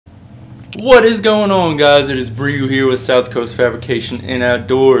What is going on, guys? It is Brew here with South Coast Fabrication and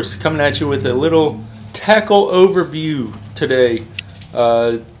Outdoors, coming at you with a little tackle overview today.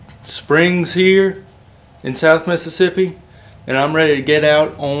 Spring's here in South Mississippi, and I'm ready to get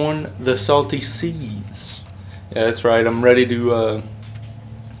out on the salty seas. Yeah, that's right. I'm ready to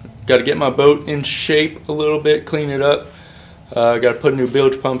got to get my boat in shape a little bit, clean it up. Got to put a new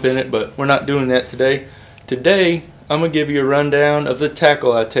bilge pump in it, but we're not doing that today. Today, I'm going to give you a rundown of the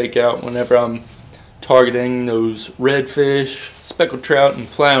tackle I take out whenever I'm targeting those redfish, speckled trout, and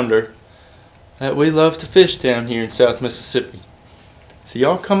flounder that we love to fish down here in South Mississippi. So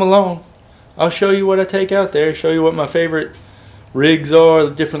y'all come along. I'll show you what I take out there, show you what my favorite rigs are,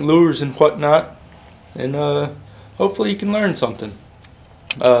 the different lures and whatnot, and hopefully you can learn something.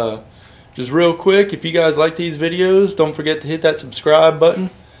 Just real quick, if you guys like these videos, don't forget to hit that subscribe button.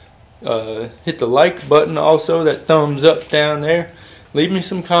 Hit the like button also, that thumbs up down there. Leave me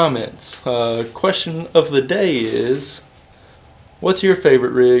some comments. Question of the day is, what's your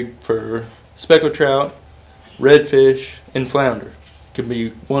favorite rig for speckled trout, redfish, and flounder? It could be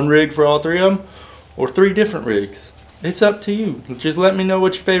one rig for all three of them, or three different rigs. It's up to you. Just let me know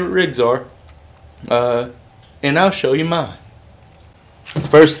what your favorite rigs are, and I'll show you mine.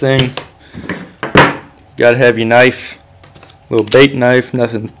 First thing, gotta have your knife, little bait knife,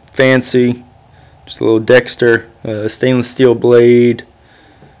 nothing fancy, just a little Dexter, stainless steel blade.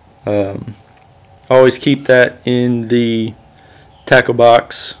 Always keep that in the tackle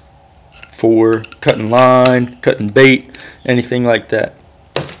box for cutting line, cutting bait, anything like that.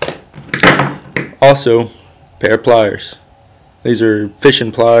 Also, pair of pliers. These are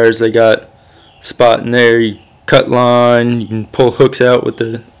fishing pliers. They got a spot in there. You cut line, you can pull hooks out with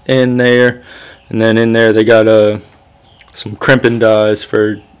the end there, and then in there they got some crimping dies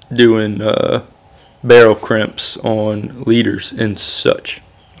for doing barrel crimps on leaders and such.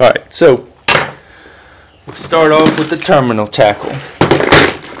 Alright, so we'll start off with the terminal tackle.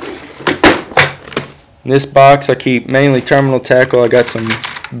 In this box I keep mainly terminal tackle. I got some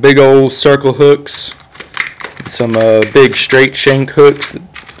big old circle hooks, some big straight shank hooks.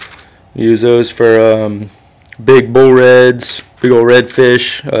 Use those for big bull reds, big old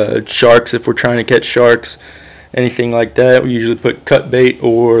redfish, sharks if we're trying to catch sharks. Anything like that. We usually put cut bait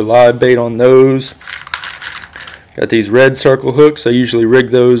or live bait on those. Got these red circle hooks. I usually rig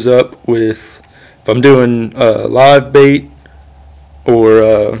those up with, if I'm doing live bait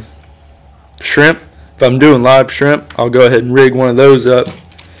or shrimp, if I'm doing live shrimp, I'll go ahead and rig one of those up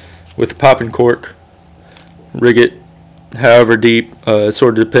with a popping cork. Rig it however deep. It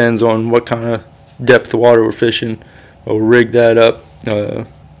sort of depends on what kind of depth of water we're fishing. I'll rig that up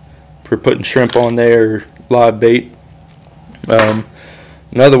for putting shrimp on there, live bait.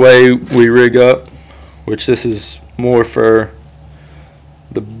 Another way we rig up, which this is more for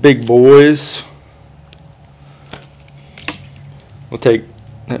the big boys, we'll take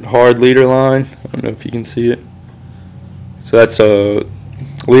that hard leader line. I don't know if you can see it. So that's a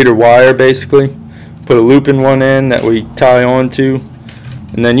leader wire basically. Put a loop in one end that we tie onto,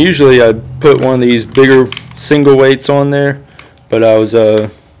 and then usually I put one of these bigger single weights on there, but I was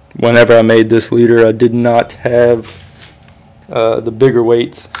whenever I made this leader, I did not have the bigger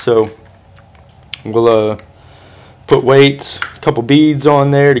weights, so we'll put weights, a couple beads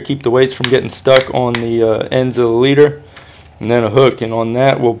on there to keep the weights from getting stuck on the ends of the leader, and then a hook. And on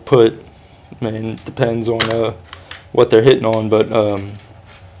that we'll put, it depends on what they're hitting on, but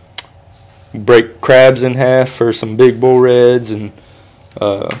break crabs in half for some big bull reds, and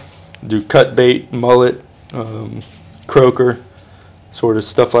do cut bait, mullet, croaker, sort of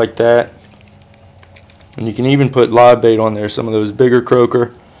stuff like that. And you can even put live bait on there, some of those bigger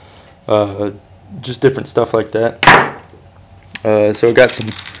croaker, just different stuff like that. So I got some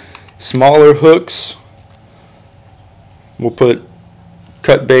smaller hooks. We'll put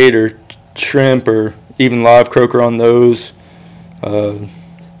cut bait or shrimp or even live croaker on those,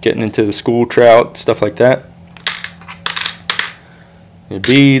 getting into the school trout, stuff like that. And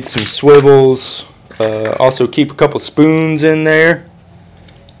beads, some swivels. Also keep a couple spoons in there.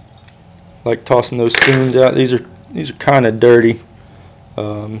 Like tossing those spoons out. These are kind of dirty.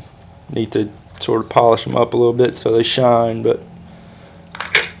 Need to sort of polish them up a little bit so they shine, but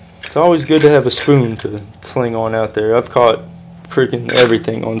it's always good to have a spoon to sling on out there. I've caught freaking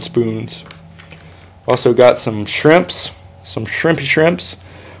everything on spoons. Also got some shrimps, some shrimpy shrimps.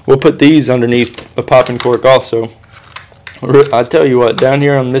 We'll put these underneath a popping cork also. I tell you what, down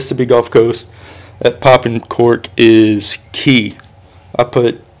here on the Mississippi Gulf Coast, that popping cork is key.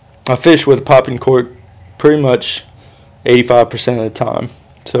 I fish with a popping cork pretty much 85% of the time.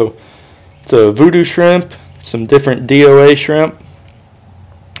 So it's a voodoo shrimp, some different DOA shrimp,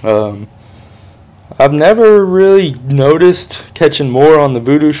 I've never really noticed catching more on the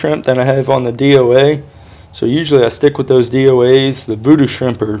voodoo shrimp than I have on the DOA. So usually I stick with those DOAs. The voodoo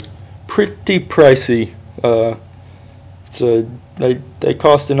shrimp are pretty pricey. So they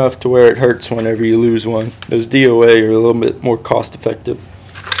cost enough to where it hurts whenever you lose one. Those DOA are a little bit more cost effective.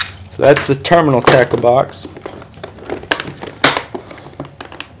 So that's the terminal tackle box.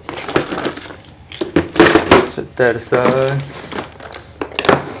 Set that aside.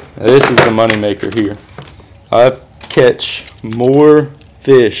 Now this is the money maker here. I catch more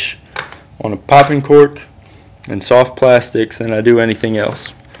fish on a popping cork and soft plastics than I do anything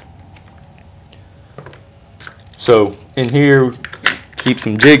else. So in here, keep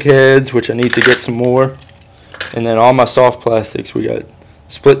some jig heads, which I need to get some more, and then all my soft plastics. We got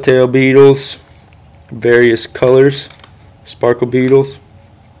split tail beetles, various colors, sparkle beetles.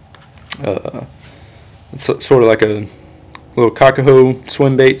 It's sort of like a little cockahoe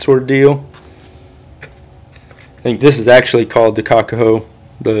swim bait sort of deal. I think this is actually called the cockahoe.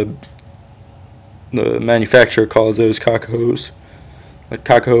 The manufacturer calls those cockahoes. A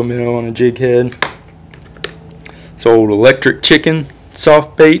cockahoe minnow on a jig head. It's old electric chicken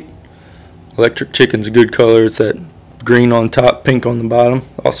soft bait. Electric chicken's a good color. It's that green on top, pink on the bottom.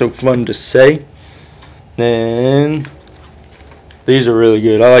 Also fun to say. Then these are really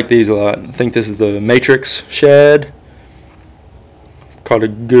good. I like these a lot. I think this is the Matrix shad. Caught a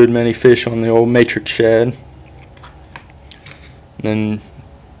good many fish on the old Matrix shad. And then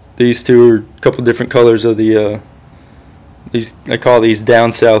these two are a couple different colors of the these, I call these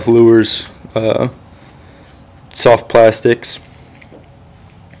down south lures, soft plastics.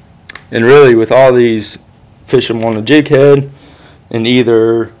 And really with all these, fish them on a jig head and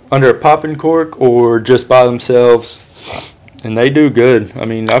either under a popping cork or just by themselves, and they do good. I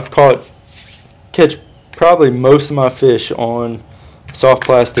mean, catch probably most of my fish on soft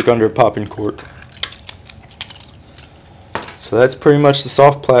plastic under a popping cork. So that's pretty much the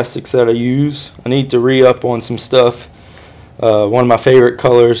soft plastics that I use. I need to re-up on some stuff. One of my favorite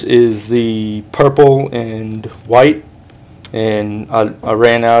colors is the purple and white, and I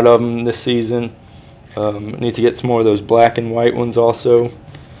ran out of them this season. I need to get some more of those black and white ones also.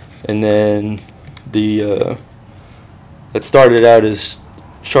 And then it started out as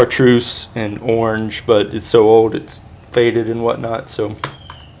chartreuse and orange, but it's so old it's faded and whatnot, so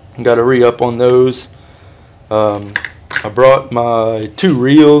I got to re-up on those. I brought my 2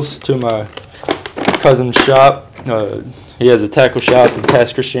 reels to my cousin's shop. He has a tackle shop in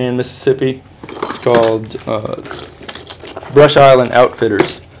Pass Christian, Mississippi. It's called Brush Island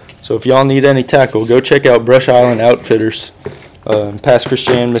Outfitters. So if y'all need any tackle, go check out Brush Island Outfitters in Pass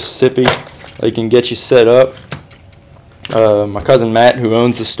Christian, Mississippi. They can get you set up. My cousin Matt, who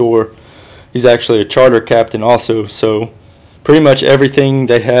owns the store, he's actually a charter captain also, so pretty much everything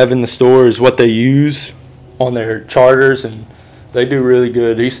they have in the store is what they use on their charters, and they do really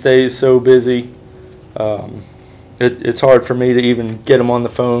good. He stays so busy. It's hard for me to even get him on the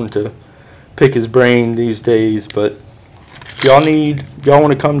phone to pick his brain these days, but if y'all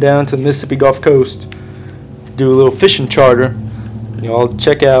want to come down to the Mississippi Gulf Coast, do a little fishing charter, y'all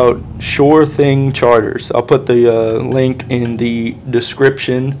check out Sure Thing Charters. I'll put the link in the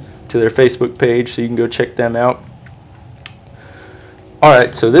description to their Facebook page so you can go check them out.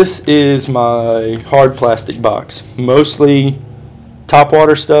 Alright, so this is my hard plastic box. Mostly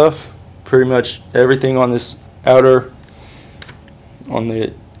topwater stuff. Pretty much everything on this the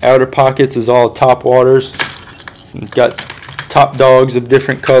outer pockets is all topwaters. It's got top dogs of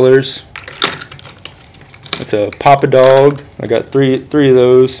different colors. It's a Papa Dog. I got three of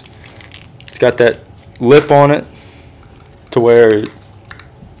those. It's got that lip on it to where it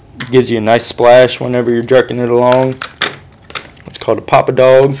gives you a nice splash whenever you're jerking it along. It's called a Papa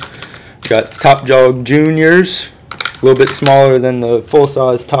Dog. Got Top Dog Juniors, a little bit smaller than the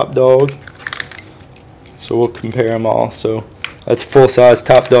full-size Top Dog. So we'll compare them all. So that's a full-size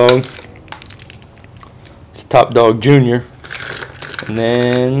Top Dog. It's Top Dog Junior. And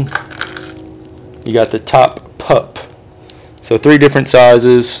then you got the Top Pup. So 3 different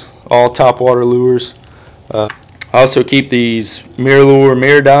sizes, all topwater lures. I also keep these MirrLure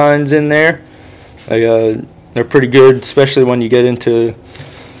Mirrodines in there. They're pretty good, especially when you get into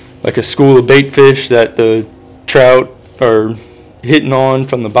like a school of bait fish that the trout are hitting on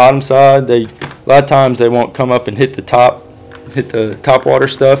from the bottom side. A lot of times they won't come up and hit the top water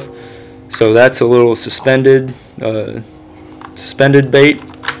stuff. So that's a little suspended bait.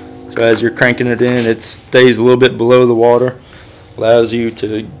 So as you're cranking it in, it stays a little bit below the water, allows you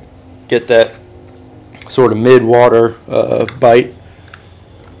to get that sort of mid-water bite.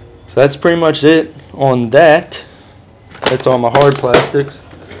 So that's pretty much it on that. That's all my hard plastics.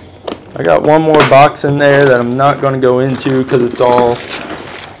 I got one more box in there that I'm not going to go into because it's all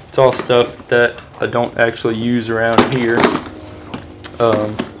stuff that I don't actually use around here.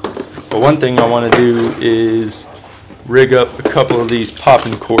 But one thing I want to do is rig up a couple of these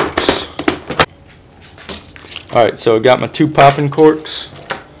popping corks. Alright, so I got my 2 popping corks.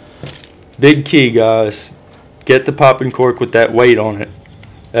 Big key, guys, get the popping cork with that weight on it.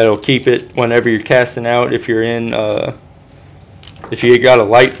 That'll keep it whenever you're casting out. If you're in if you got a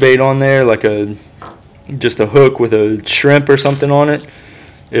light bait on there, like just a hook with a shrimp or something on it,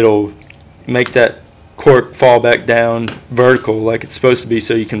 it'll make that cork fall back down vertical like it's supposed to be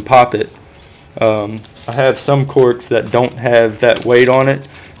so you can pop it. I have some corks that don't have that weight on it,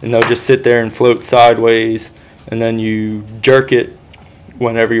 and they'll just sit there and float sideways, and then you jerk it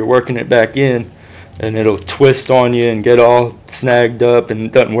whenever you're working it back in, and it'll twist on you and get all snagged up, and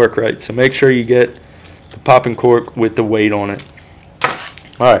it doesn't work right. So make sure you get the popping cork with the weight on it.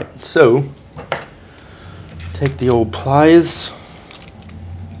 Alright, so take the old pliers.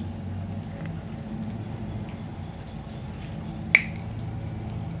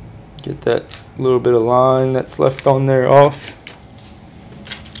 Get that little bit of line that's left on there off.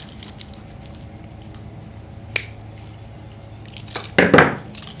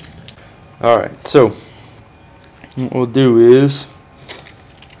 Alright, so what we'll do is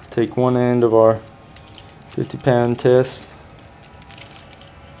take one end of our 50-pound test,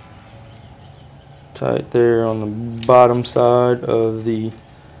 tie it there on the bottom side of the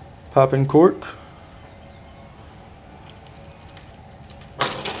popping cork.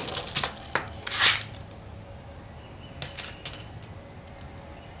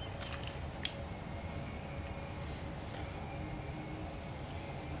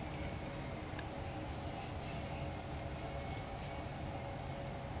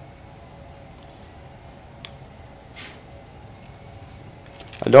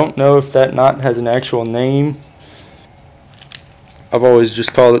 I don't know if that knot has an actual name. I've always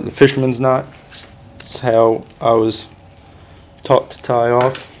just called it the fisherman's knot. It's how I was taught to tie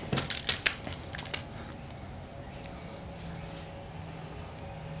off.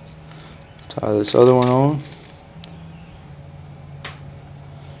 Tie this other one on.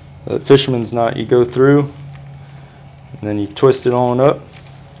 The fisherman's knot, you go through and then you twist it on up,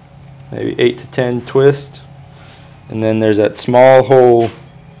 maybe 8 to 10 twists, and then there's that small hole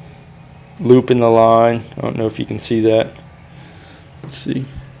loop in the line. I don't know if you can see that. Let's see.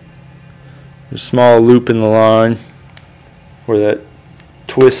 There's a small loop in the line where that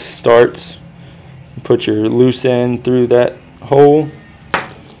twist starts. You put your loose end through that hole,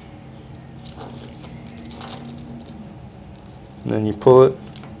 and then you pull it,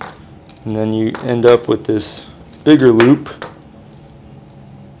 and then you end up with this bigger loop.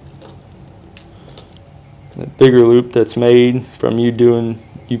 That bigger loop that's made from you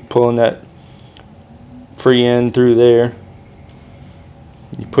pulling that free end through there.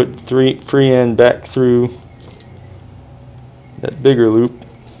 You put free end back through that bigger loop,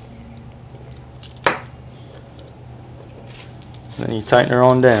 and then you tighten her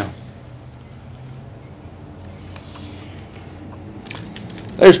on down.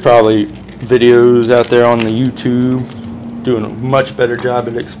 There's probably videos out there on the YouTube doing a much better job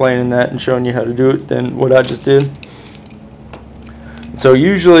at explaining that and showing you how to do it than what I just did. So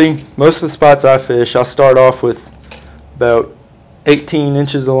usually, most of the spots I fish, I'll start off with about 18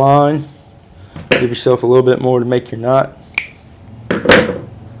 inches of line. Give yourself a little bit more to make your knot.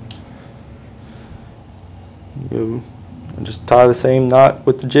 You just tie the same knot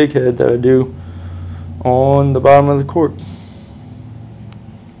with the jig head that I do on the bottom of the cork.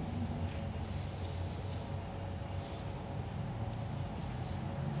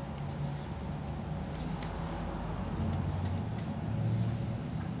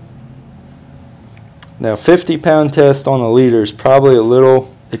 Now 50-pound test on a leader is probably a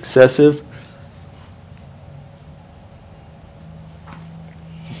little excessive.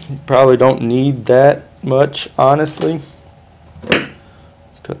 You probably don't need that much, honestly.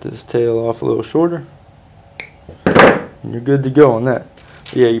 Cut this tail off a little shorter, and you're good to go on that.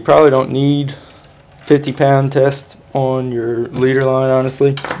 Yeah, you probably don't need 50-pound test on your leader line,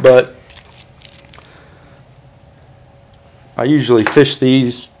 honestly, but I usually fish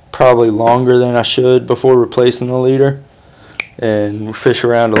these probably longer than I should before replacing the leader, and fish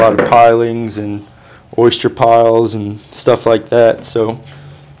around a lot of pilings and oyster piles and stuff like that, so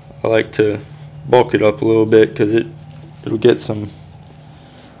I like to bulk it up a little bit because it'll get some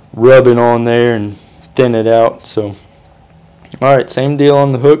rubbing on there and thin it out. So alright, same deal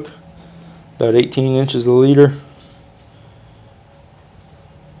on the hook, about 18 inches a leader.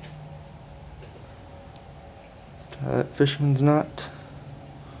 Tie that fisherman's knot.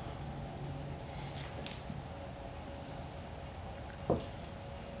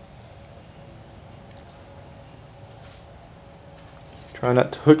 Try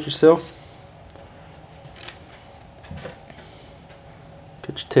not to hook yourself.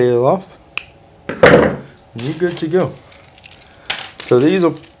 Cut your tail off. And you're good to go. So these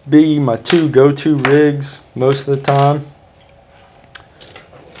will be my two go-to rigs most of the time.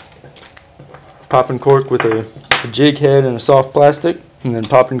 Popping cork with a jig head and a soft plastic, and then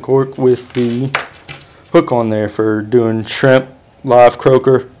popping cork with the hook on there for doing shrimp, live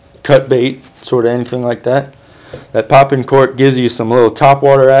croaker, cut bait, sort of anything like that. That popping cork gives you some little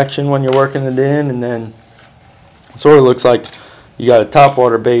topwater action when you're working it in, and then it sort of looks like you got a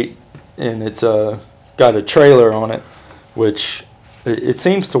topwater bait and it's got a trailer on it, which it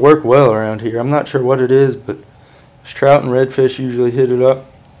seems to work well around here. I'm not sure what it is, but trout and redfish usually hit it up.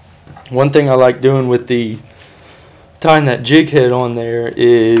 One thing I like doing with the tying that jig head on there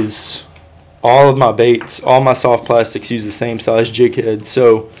is all of my baits, all my soft plastics use the same size jig head.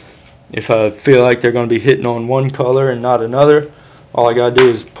 So if I feel like they're going to be hitting on one color and not another, all I got to do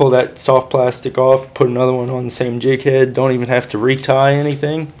is pull that soft plastic off, put another one on the same jig head. Don't even have to retie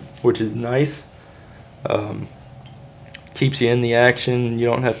anything, which is nice. Keeps you in the action. You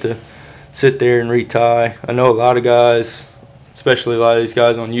don't have to sit there and retie. I know a lot of guys, especially a lot of these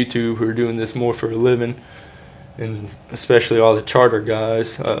guys on YouTube who are doing this more for a living, and especially all the charter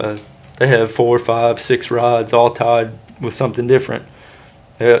guys, they have 4, 5, 6 rods all tied with something different.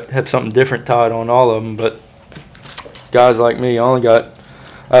 They have something different tied on all of them, but guys like me, I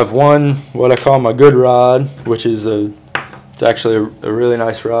have one, what I call my good rod, which is it's actually a really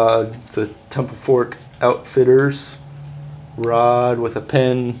nice rod. It's a Temple Fork Outfitters rod with a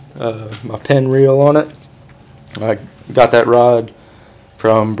pen, my pen reel on it. I got that rod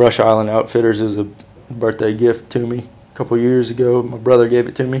from Brush Island Outfitters as a birthday gift to me a couple years ago. My brother gave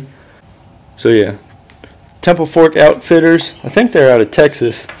it to me. So yeah, Temple Fork Outfitters. I think they're out of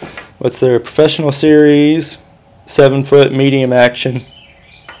Texas. What's their professional series? 7-foot medium action.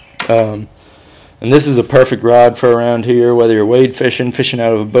 And this is a perfect rod for around here, whether you're wade fishing, fishing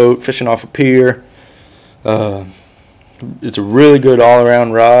out of a boat, fishing off a pier. It's a really good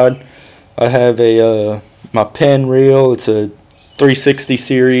all-around rod. I have my pen reel. It's a 360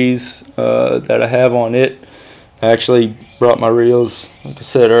 series that I have on it. I actually brought my reels, like I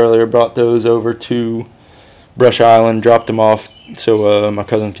said earlier, brought those over to Brush Island, dropped them off so my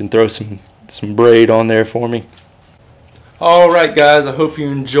cousin can throw some braid on there for me. Alright guys, I hope you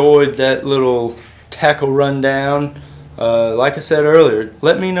enjoyed that little tackle rundown. Like I said earlier,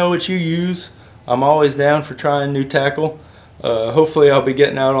 let me know what you use. I'm always down for trying new tackle. Hopefully I'll be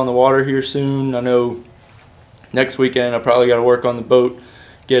getting out on the water here soon. I know next weekend I probably got to work on the boat,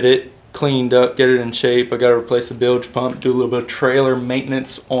 get it cleaned up, get it in shape. I got to replace the bilge pump, do a little bit of trailer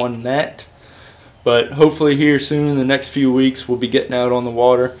maintenance on that. But hopefully here soon, in the next few weeks, we'll be getting out on the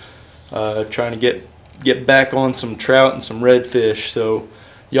water, trying to get back on some trout and some redfish. So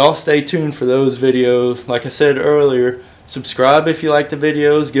y'all stay tuned for those videos. Like I said earlier, subscribe if you like the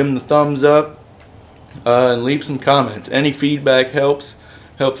videos, give them the thumbs up, and leave some comments. Any feedback helps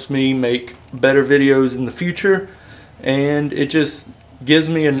me make better videos in the future, and it just gives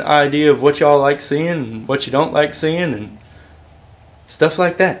me an idea of what y'all like seeing and what you don't like seeing and stuff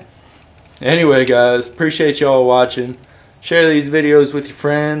like that. Anyway guys, appreciate y'all watching. Share these videos with your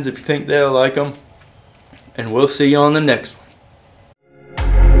friends if you think they'll like them, and we'll see you on the next one.